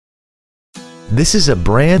This is a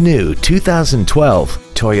brand new 2012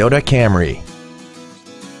 Toyota Camry.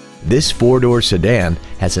 This four-door sedan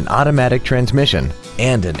has an automatic transmission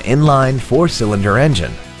and an inline four-cylinder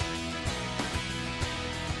engine.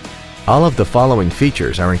 All of the following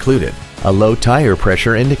features are included: a low tire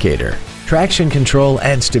pressure indicator, traction control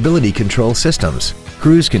and stability control systems,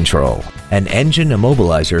 cruise control, an engine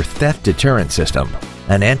immobilizer theft deterrent system,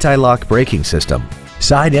 an anti-lock braking system,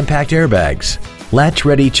 side impact airbags,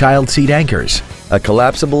 latch-ready child seat anchors, a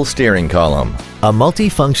collapsible steering column, a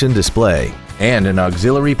multi-function display, and an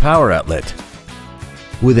auxiliary power outlet.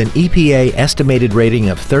 With an EPA estimated rating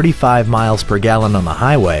of 35 miles per gallon on the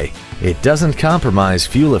highway, it doesn't compromise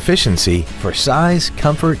fuel efficiency for size,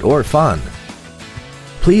 comfort, or fun.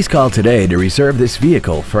 Please call today to reserve this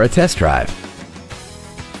vehicle for a test drive.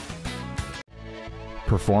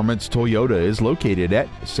 Performance Toyota is located at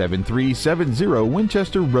 7370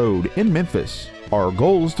 Winchester Road in Memphis. Our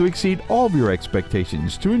goal is to exceed all of your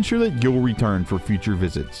expectations to ensure that you'll return for future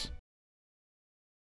visits.